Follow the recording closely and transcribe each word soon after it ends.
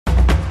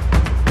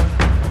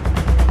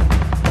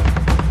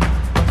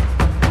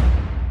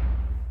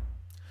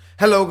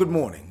Hello, good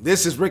morning.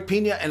 This is Rick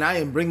Pina, and I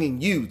am bringing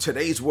you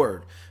today's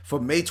word for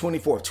May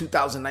 24th,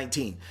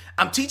 2019.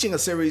 I'm teaching a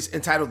series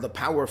entitled The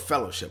Power of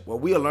Fellowship, where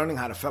we are learning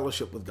how to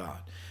fellowship with God,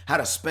 how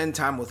to spend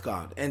time with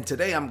God. And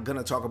today I'm going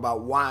to talk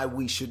about why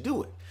we should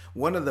do it.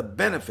 One of the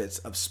benefits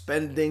of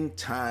spending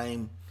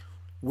time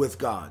with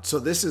God. So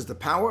this is The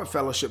Power of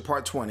Fellowship,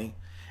 Part 20.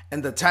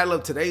 And the title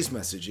of today's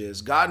message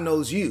is God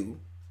Knows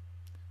You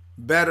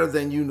Better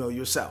Than You Know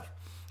Yourself.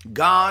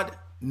 God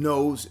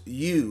knows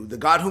you. The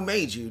God who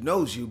made you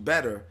knows you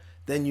better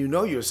than you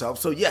know yourself.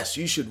 So yes,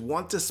 you should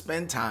want to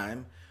spend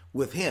time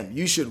with him.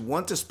 You should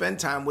want to spend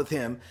time with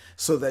him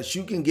so that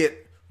you can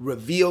get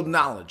revealed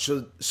knowledge,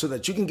 so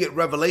that you can get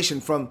revelation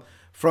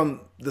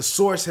from the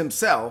source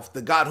himself,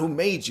 the God who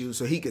made you,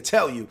 so he could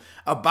tell you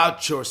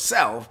about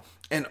yourself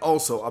and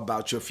also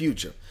about your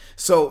future.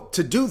 So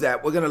to do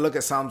that, we're going to look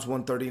at Psalms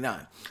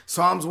 139.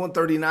 Psalms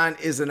 139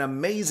 is an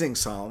amazing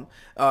psalm.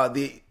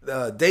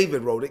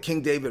 David wrote it.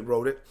 King David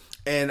wrote it.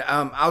 And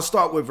I'll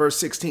start with verse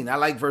 16. I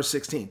like verse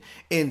 16.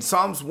 In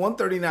Psalms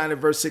 139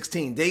 and verse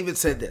 16, David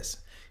said this.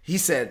 He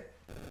said,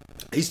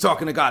 he's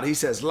talking to God. He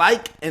says,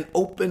 like an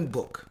open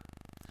book,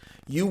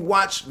 you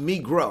watched me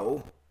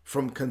grow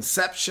from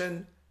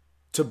conception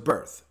to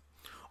birth.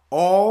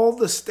 All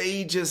the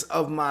stages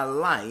of my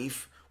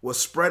life were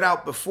spread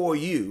out before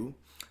you.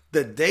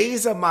 The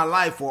days of my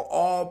life were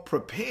all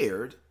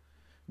prepared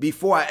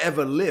before I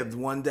ever lived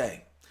one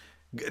day.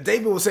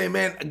 David was saying,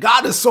 man,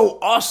 God is so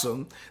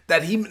awesome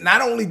that he not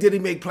only did he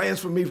make plans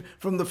for me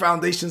from the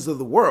foundations of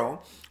the world,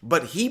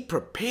 but he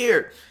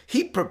prepared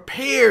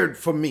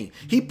for me.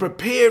 He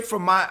prepared for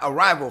my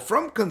arrival.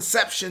 From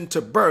conception to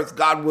birth,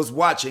 God was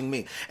watching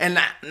me. And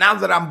now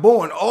that I'm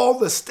born, all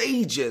the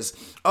stages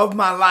of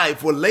my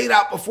life were laid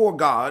out before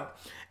God,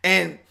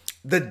 and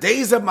the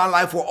days of my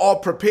life were all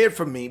prepared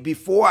for me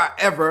before I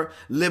ever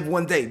lived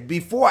one day,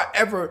 before I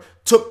ever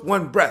took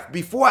one breath,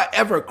 before I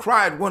ever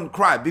cried one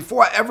cry,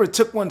 before I ever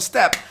took one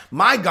step.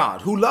 My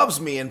God, who loves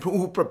me and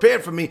who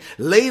prepared for me,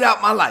 laid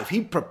out my life.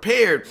 He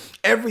prepared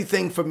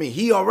everything for me.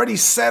 He already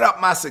set up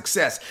my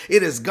success.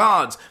 It is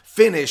God's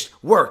finished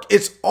work.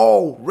 It's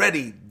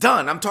already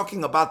done. I'm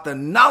talking about the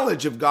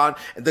knowledge of God,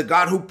 the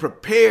God who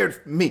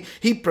prepared me.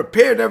 He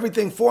prepared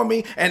everything for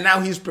me, and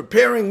now he's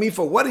preparing me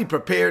for what he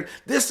prepared.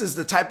 This is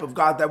the type of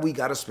God that we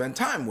got to spend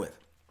time with.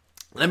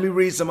 Let me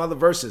read some other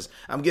verses.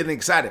 I'm getting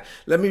excited.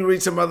 Let me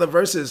read some other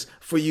verses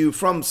for you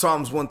from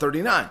Psalms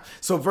 139.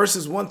 So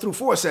verses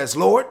 1-4 says,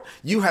 Lord,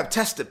 you have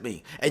tested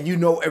me and you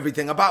know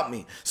everything about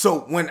me.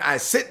 So when I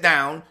sit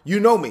down, you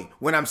know me.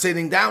 When I'm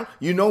sitting down,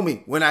 you know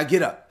me. When I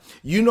get up,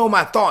 you know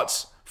my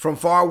thoughts from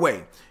far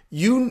away.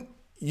 You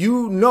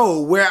know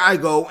where I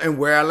go and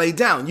where I lay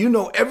down. You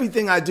know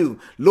everything I do.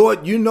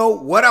 Lord, you know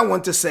what I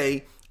want to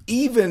say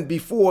even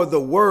before the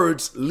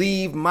words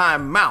leave my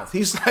mouth.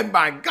 He's like,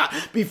 my God,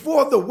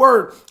 before the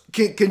word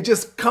can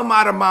just come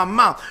out of my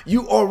mouth,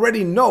 you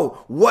already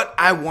know what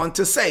I want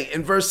to say.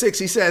 In verse 6,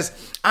 he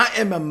says, I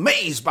am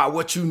amazed by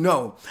what you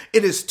know.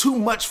 It is too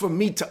much for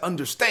me to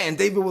understand.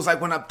 David was like,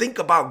 when I think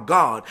about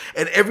God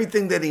and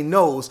everything that he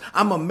knows,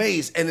 I'm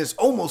amazed, and it's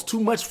almost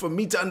too much for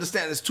me to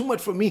understand. It's too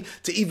much for me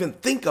to even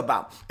think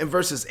about. In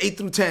verses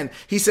 8-10,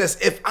 he says,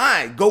 if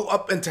I go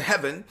up into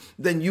heaven,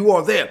 then you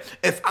are there.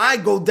 If I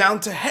go down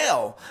to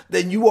hell,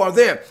 then you are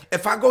there.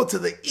 If I go to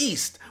the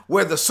east,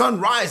 where the sun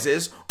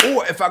rises,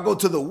 or if I go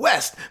to the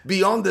west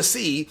beyond the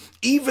sea,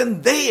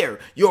 even there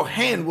your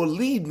hand will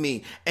lead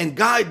me and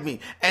guide me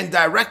and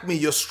direct me.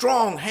 Your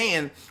strong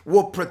hand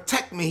will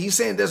protect me. He's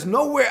saying there's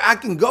nowhere I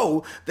can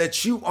go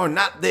that you are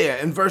not there.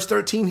 In verse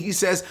 13, he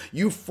says,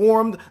 you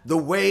formed the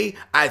way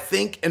I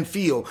think and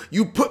feel.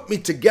 You put me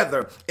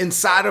together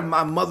inside of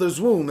my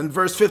mother's womb. In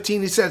verse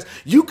 15, he says,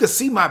 you could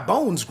see my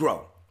bones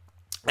grow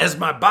as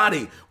my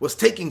body was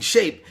taking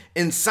shape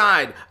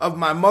inside of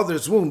my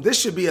mother's womb. This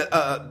should be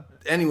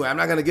anyway, I'm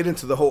not going to get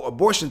into the whole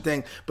abortion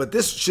thing, but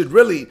this should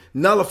really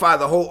nullify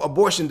the whole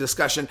abortion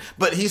discussion.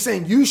 But he's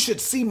saying you could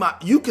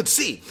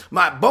see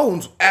my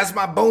bones as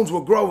my bones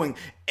were growing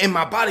and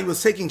my body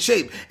was taking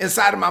shape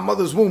inside of my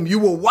mother's womb. You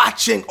were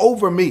watching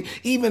over me,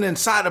 even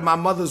inside of my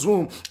mother's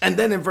womb. And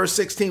then in verse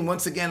 16,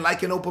 once again,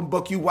 like an open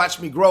book, you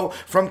watched me grow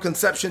from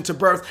conception to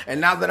birth.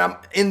 And now that I'm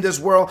in this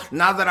world,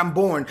 now that I'm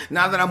born,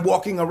 now that I'm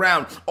walking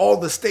around, all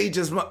the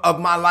stages of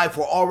my life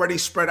were already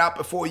spread out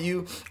before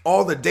you.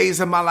 All the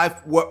days of my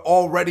life were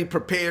already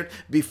prepared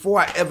before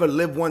I ever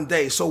lived one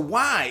day. So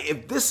why,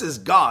 if this is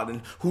God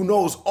and who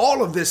knows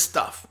all of this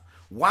stuff,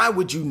 why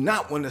would you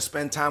not want to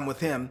spend time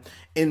with him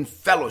in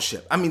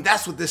fellowship? I mean,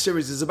 that's what this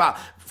series is about.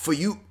 For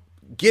you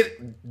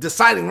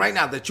deciding right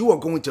now that you are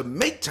going to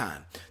make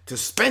time to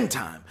spend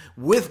time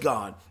with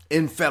God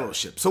in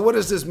fellowship. So what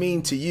does this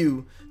mean to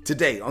you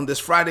today on this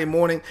Friday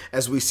morning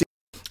as we see?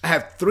 I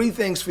have three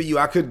things for you.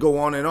 I could go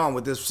on and on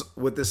with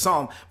this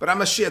psalm, but I'm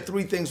going to share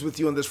three things with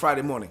you on this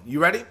Friday morning.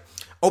 You ready?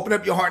 Open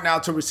up your heart now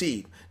to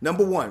receive.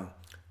 Number one,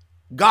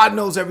 God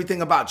knows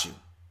everything about you.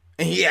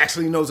 And he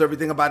actually knows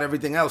everything about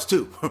everything else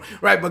too,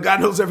 right? But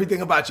God knows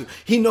everything about you.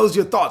 He knows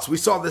your thoughts. We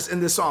saw this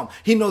in this psalm.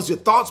 He knows your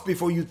thoughts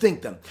before you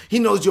think them. He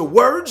knows your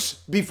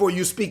words before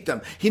you speak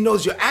them. He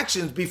knows your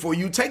actions before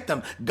you take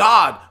them.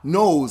 God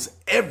knows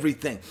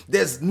everything.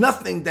 There's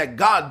nothing that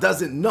God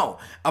doesn't know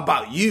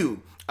about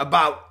you,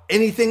 about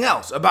anything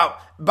else,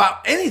 about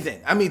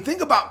anything. I mean,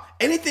 think about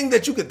anything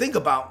that you could think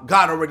about.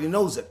 God already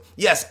knows it.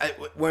 Yes,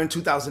 we're in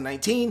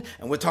 2019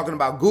 and we're talking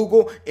about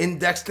Google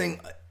indexing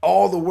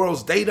all the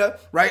world's data,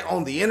 right,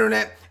 on the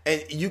internet,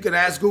 and you can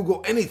ask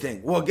Google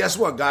anything. Well, guess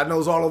what? God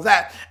knows all of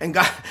that, and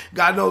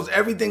God knows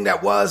everything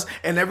that was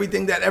and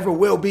everything that ever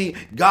will be.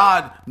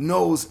 God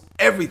knows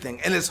everything,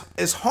 and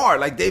it's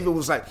hard. Like David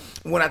was like,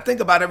 when I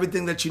think about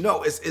everything that you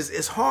know,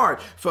 it's hard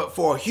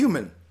for a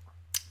human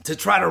to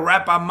try to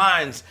wrap our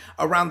minds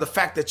around the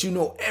fact that you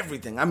know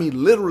everything. I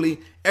mean,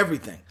 literally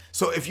everything.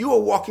 So if you are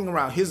walking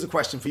around, here's the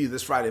question for you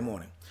this Friday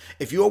morning.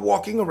 If you're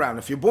walking around,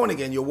 if you're born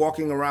again, you're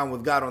walking around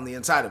with God on the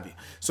inside of you.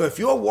 So if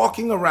you're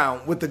walking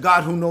around with the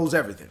God who knows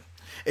everything,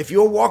 if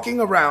you're walking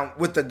around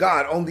with the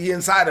God on the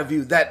inside of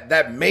you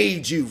that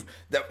made you,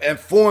 that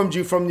informed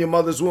you from your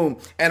mother's womb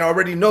and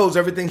already knows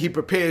everything he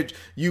prepared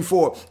you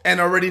for and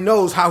already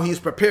knows how he's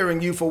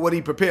preparing you for what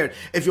he prepared.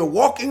 If you're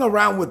walking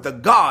around with the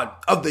God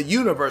of the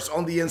universe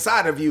on the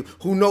inside of you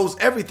who knows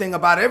everything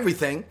about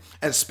everything,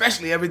 and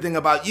especially everything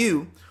about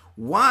you,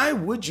 why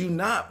would you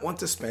not want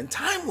to spend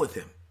time with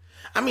him?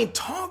 I mean,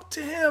 talk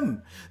to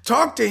him.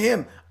 Talk to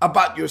him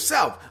about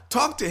yourself.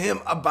 Talk to him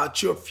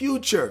about your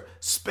future.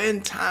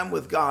 Spend time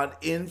with God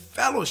in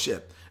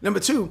fellowship. Number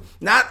two,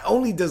 not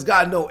only does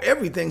God know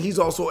everything, he's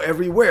also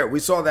everywhere. We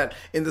saw that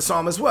in the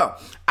psalm as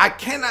well. I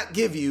cannot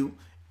give you,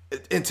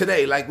 in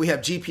today, like we have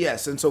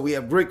GPS, and so we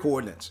have grid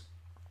coordinates.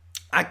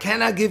 I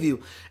cannot give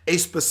you a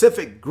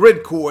specific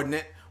grid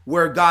coordinate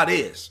where God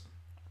is,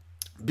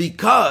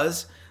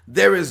 because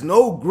there is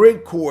no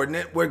grid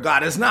coordinate where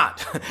God is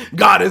not.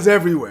 God is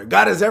everywhere.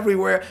 God is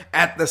everywhere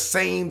at the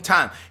same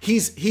time.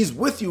 He's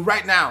with you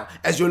right now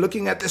as you're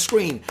looking at the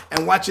screen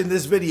and watching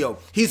this video.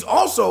 He's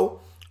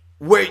also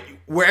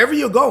wherever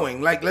you're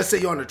going. Like, let's say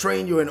you're on a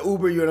train, you're in an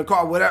Uber, you're in a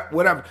car,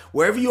 whatever,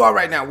 wherever you are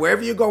right now,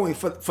 wherever you're going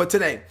for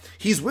today,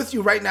 he's with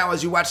you right now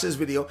as you watch this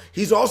video.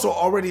 He's also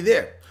already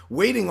there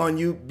waiting on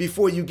you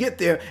before you get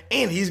there.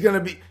 And he's going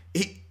to be,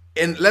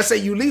 and let's say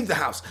you leave the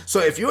house. So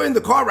if you're in the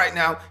car right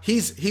now,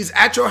 he's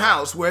at your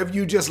house, wherever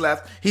you just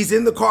left. He's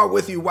in the car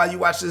with you while you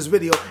watch this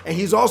video. And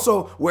he's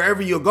also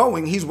wherever you're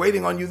going, he's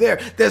waiting on you there.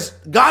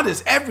 God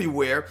is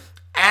everywhere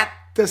at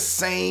the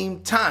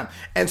same time.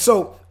 And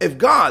so if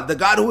God, the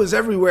God who is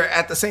everywhere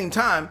at the same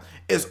time,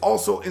 is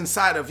also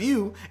inside of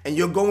you, and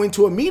you're going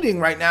to a meeting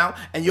right now,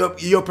 and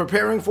you're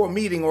preparing for a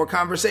meeting or a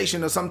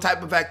conversation or some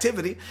type of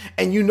activity,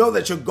 and you know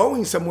that you're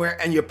going somewhere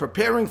and you're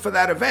preparing for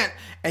that event,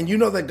 and you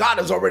know that God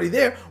is already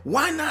there,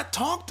 why not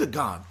talk to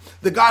God?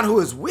 The God who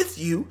is with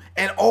you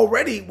and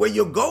already where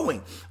you're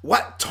going.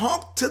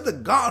 Talk to the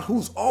God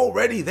who's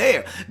already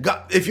there.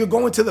 God, if you're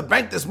going to the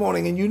bank this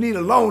morning and you need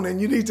a loan and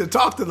you need to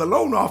talk to the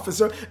loan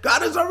officer,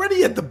 God is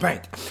already at the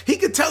bank. He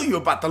could tell you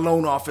about the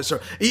loan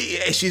officer.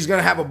 She's going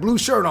to have a blue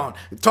shirt on.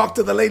 Talk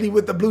to the lady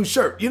with the blue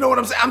shirt. You know what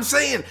I'm saying? I'm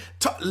saying,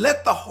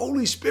 let the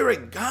Holy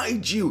Spirit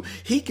guide you.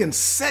 He can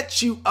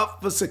set you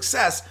up for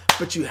success,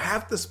 but you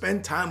have to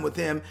spend time with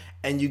him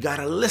and you got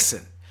to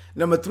listen.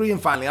 Number three,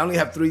 and finally, I only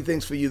have three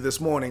things for you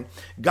this morning.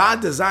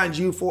 God designed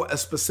you for a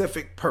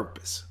specific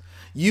purpose.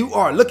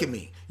 Look at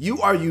me. You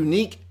are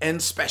unique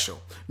and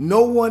special.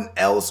 No one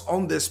else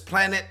on this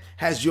planet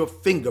has your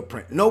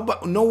fingerprint. No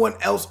one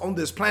else on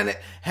this planet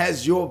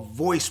has your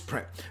voice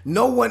print.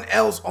 No one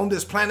else on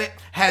this planet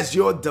has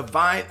your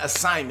divine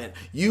assignment.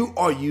 You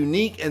are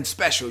unique and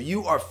special.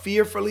 You are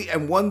fearfully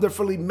and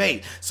wonderfully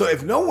made. So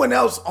if no one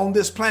else on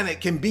this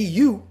planet can be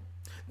you,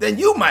 then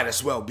you might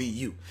as well be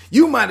you.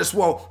 You might as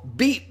well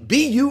be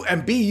you,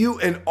 and be you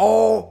in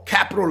all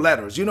capital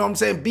letters. You know what I'm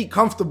saying? Be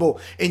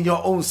comfortable in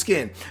your own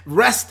skin.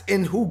 Rest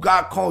in who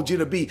God called you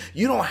to be.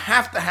 You don't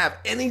have to have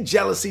any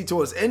jealousy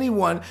towards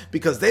anyone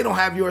because they don't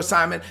have your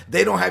assignment.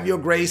 They don't have your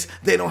grace.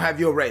 They don't have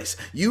your race.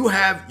 You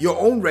have your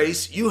own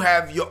race. You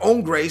have your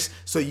own grace.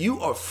 So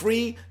you are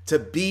free to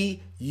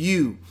be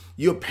you.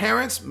 Your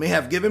parents may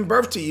have given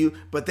birth to you,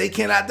 but they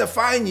cannot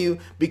define you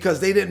because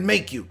they didn't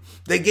make you.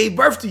 They gave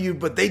birth to you,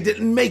 but they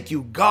didn't make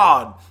you.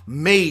 God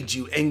made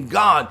you, and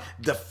God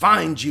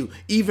defined you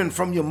even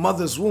from your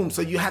mother's womb.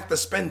 So you have to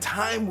spend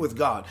time with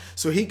God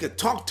so he could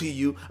talk to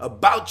you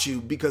about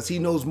you, because he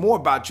knows more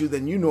about you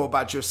than you know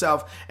about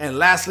yourself. And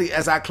lastly,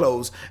 as I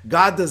close,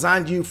 God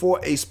designed you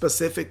for a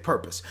specific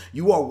purpose.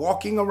 You are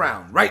walking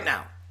around right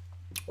now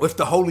with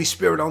the Holy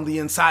Spirit on the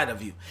inside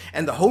of you.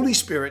 And the Holy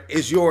Spirit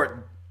is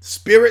your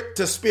spirit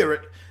to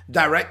spirit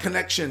direct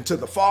connection to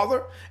the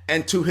Father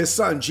and to his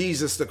Son,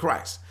 Jesus the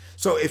Christ.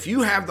 So if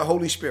you have the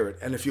Holy Spirit,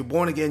 and if you're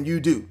born again, you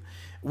do,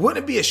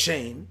 wouldn't it be a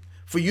shame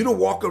for you to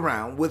walk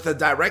around with a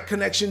direct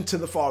connection to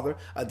the Father,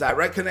 a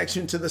direct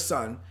connection to the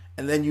Son,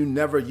 and then you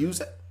never use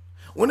it?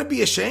 Wouldn't it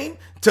be a shame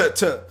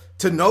to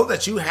know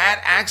that you had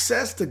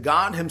access to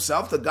God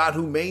himself, the God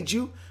who made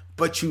you,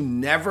 but you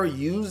never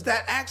use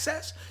that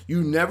access.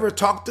 You never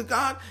talk to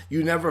God.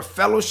 You never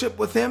fellowship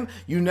with him.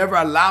 You never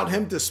allowed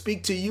him to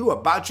speak to you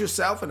about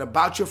yourself and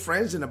about your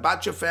friends and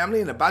about your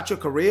family and about your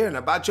career and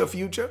about your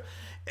future.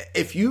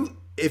 If you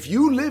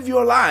live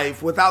your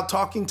life without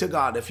talking to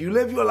God, if you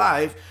live your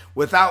life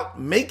without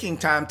making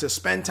time to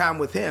spend time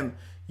with him,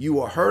 you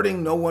are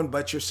hurting no one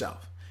but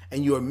yourself.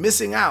 And you are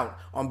missing out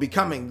on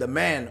becoming the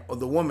man or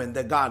the woman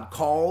that God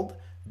called,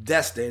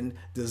 destined,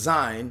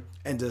 designed,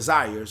 and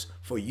desires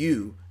for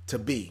you to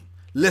be.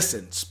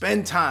 Listen,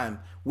 spend time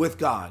with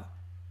God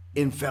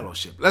in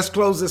fellowship. Let's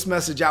close this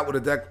message out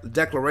with a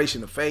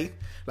declaration of faith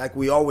like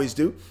we always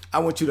do. I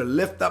want you to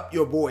lift up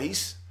your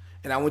voice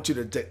and I want you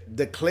to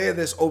declare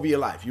this over your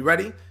life. You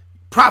ready?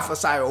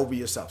 Prophesy over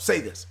yourself.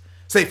 Say this.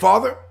 Say,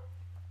 Father,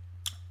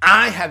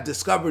 I have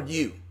discovered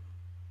you.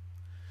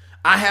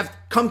 I have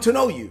come to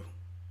know you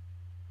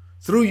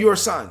through your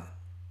Son,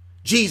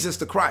 Jesus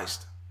the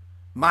Christ,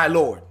 my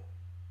Lord.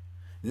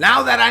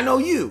 Now that I know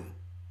you,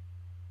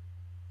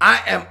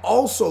 I am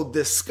also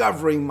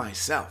discovering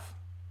myself.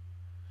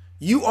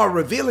 You are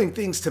revealing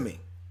things to me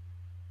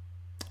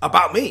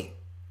about me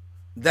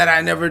that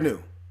I never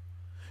knew.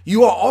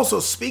 You are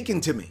also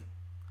speaking to me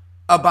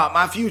about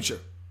my future.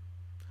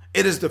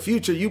 It is the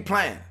future you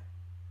planned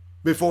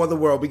before the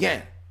world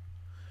began.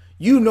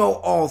 You know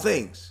all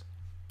things.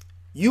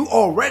 You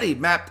already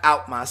mapped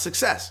out my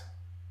success.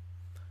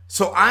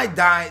 So I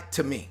died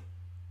to me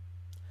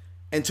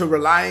and to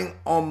relying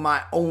on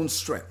my own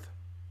strength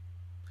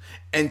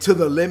and to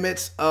the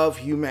limits of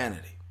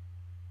humanity.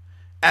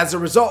 As a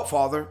result,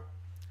 Father,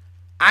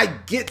 I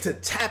get to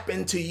tap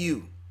into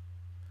you,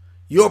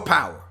 your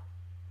power,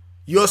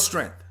 your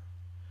strength,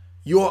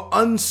 your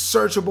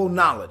unsearchable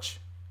knowledge,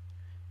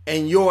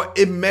 and your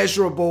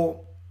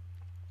immeasurable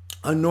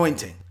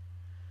anointing.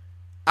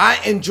 I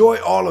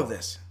enjoy all of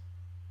this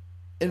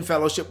in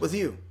fellowship with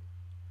you.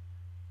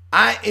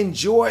 I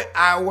enjoy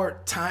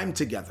our time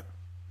together.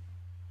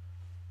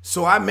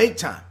 So I make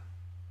time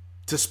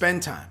to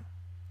spend time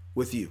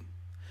with you.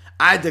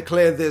 I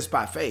declare this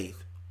by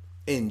faith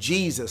in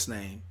Jesus'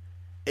 name.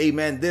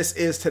 Amen. This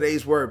is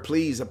today's word.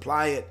 Please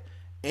apply it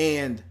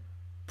and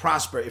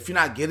prosper. If you're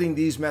not getting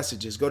these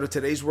messages, go to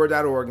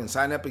today'sword.org and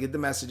sign up and get the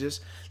messages.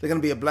 They're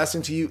going to be a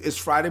blessing to you. It's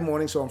Friday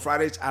morning, so on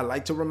Fridays, I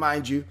like to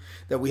remind you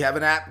that we have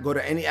an app. Go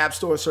to any app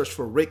store, search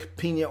for Rick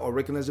Pina or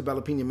Rick and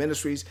Isabella Pina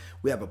Ministries.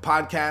 We have a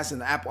podcast in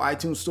the Apple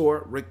iTunes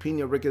store, Rick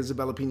Pina, Rick and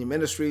Isabella Pina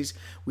Ministries.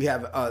 We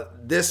have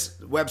this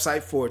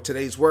website for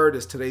Today's Word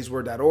is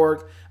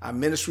today'sword.org. Our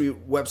ministry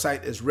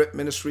website is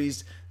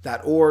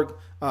ripministries.org.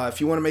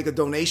 If you want to make a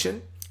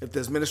donation, if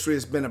this ministry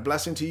has been a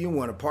blessing to you,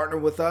 want to partner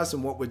with us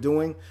in what we're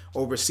doing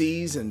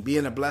overseas and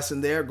being a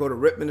blessing there, go to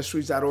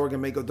ripministries.org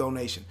and make a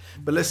donation.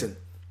 But listen,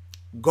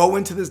 go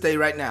into this day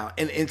right now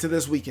and into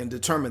this weekend,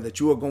 determine that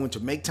you are going to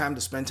make time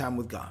to spend time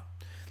with God,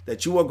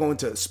 that you are going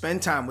to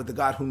spend time with the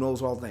God who knows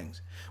all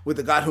things, with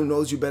the God who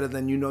knows you better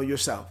than you know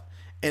yourself.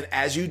 And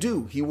as you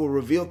do, he will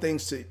reveal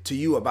things to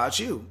you about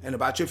you and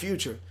about your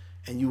future,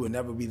 and you will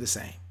never be the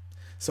same.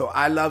 So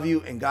I love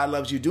you and God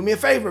loves you. Do me a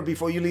favor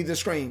before you leave the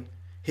screen,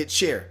 hit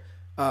share.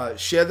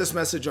 Share this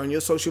message on your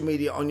social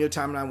media, on your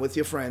timeline with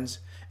your friends.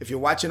 If you're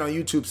watching on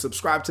YouTube,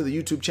 subscribe to the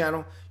YouTube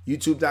channel,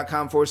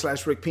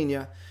 youtube.com/Rick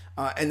Pina,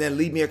 and then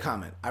leave me a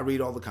comment. I read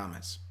all the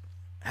comments.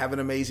 Have an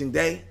amazing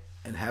day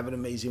and have an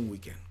amazing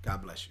weekend.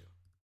 God bless you.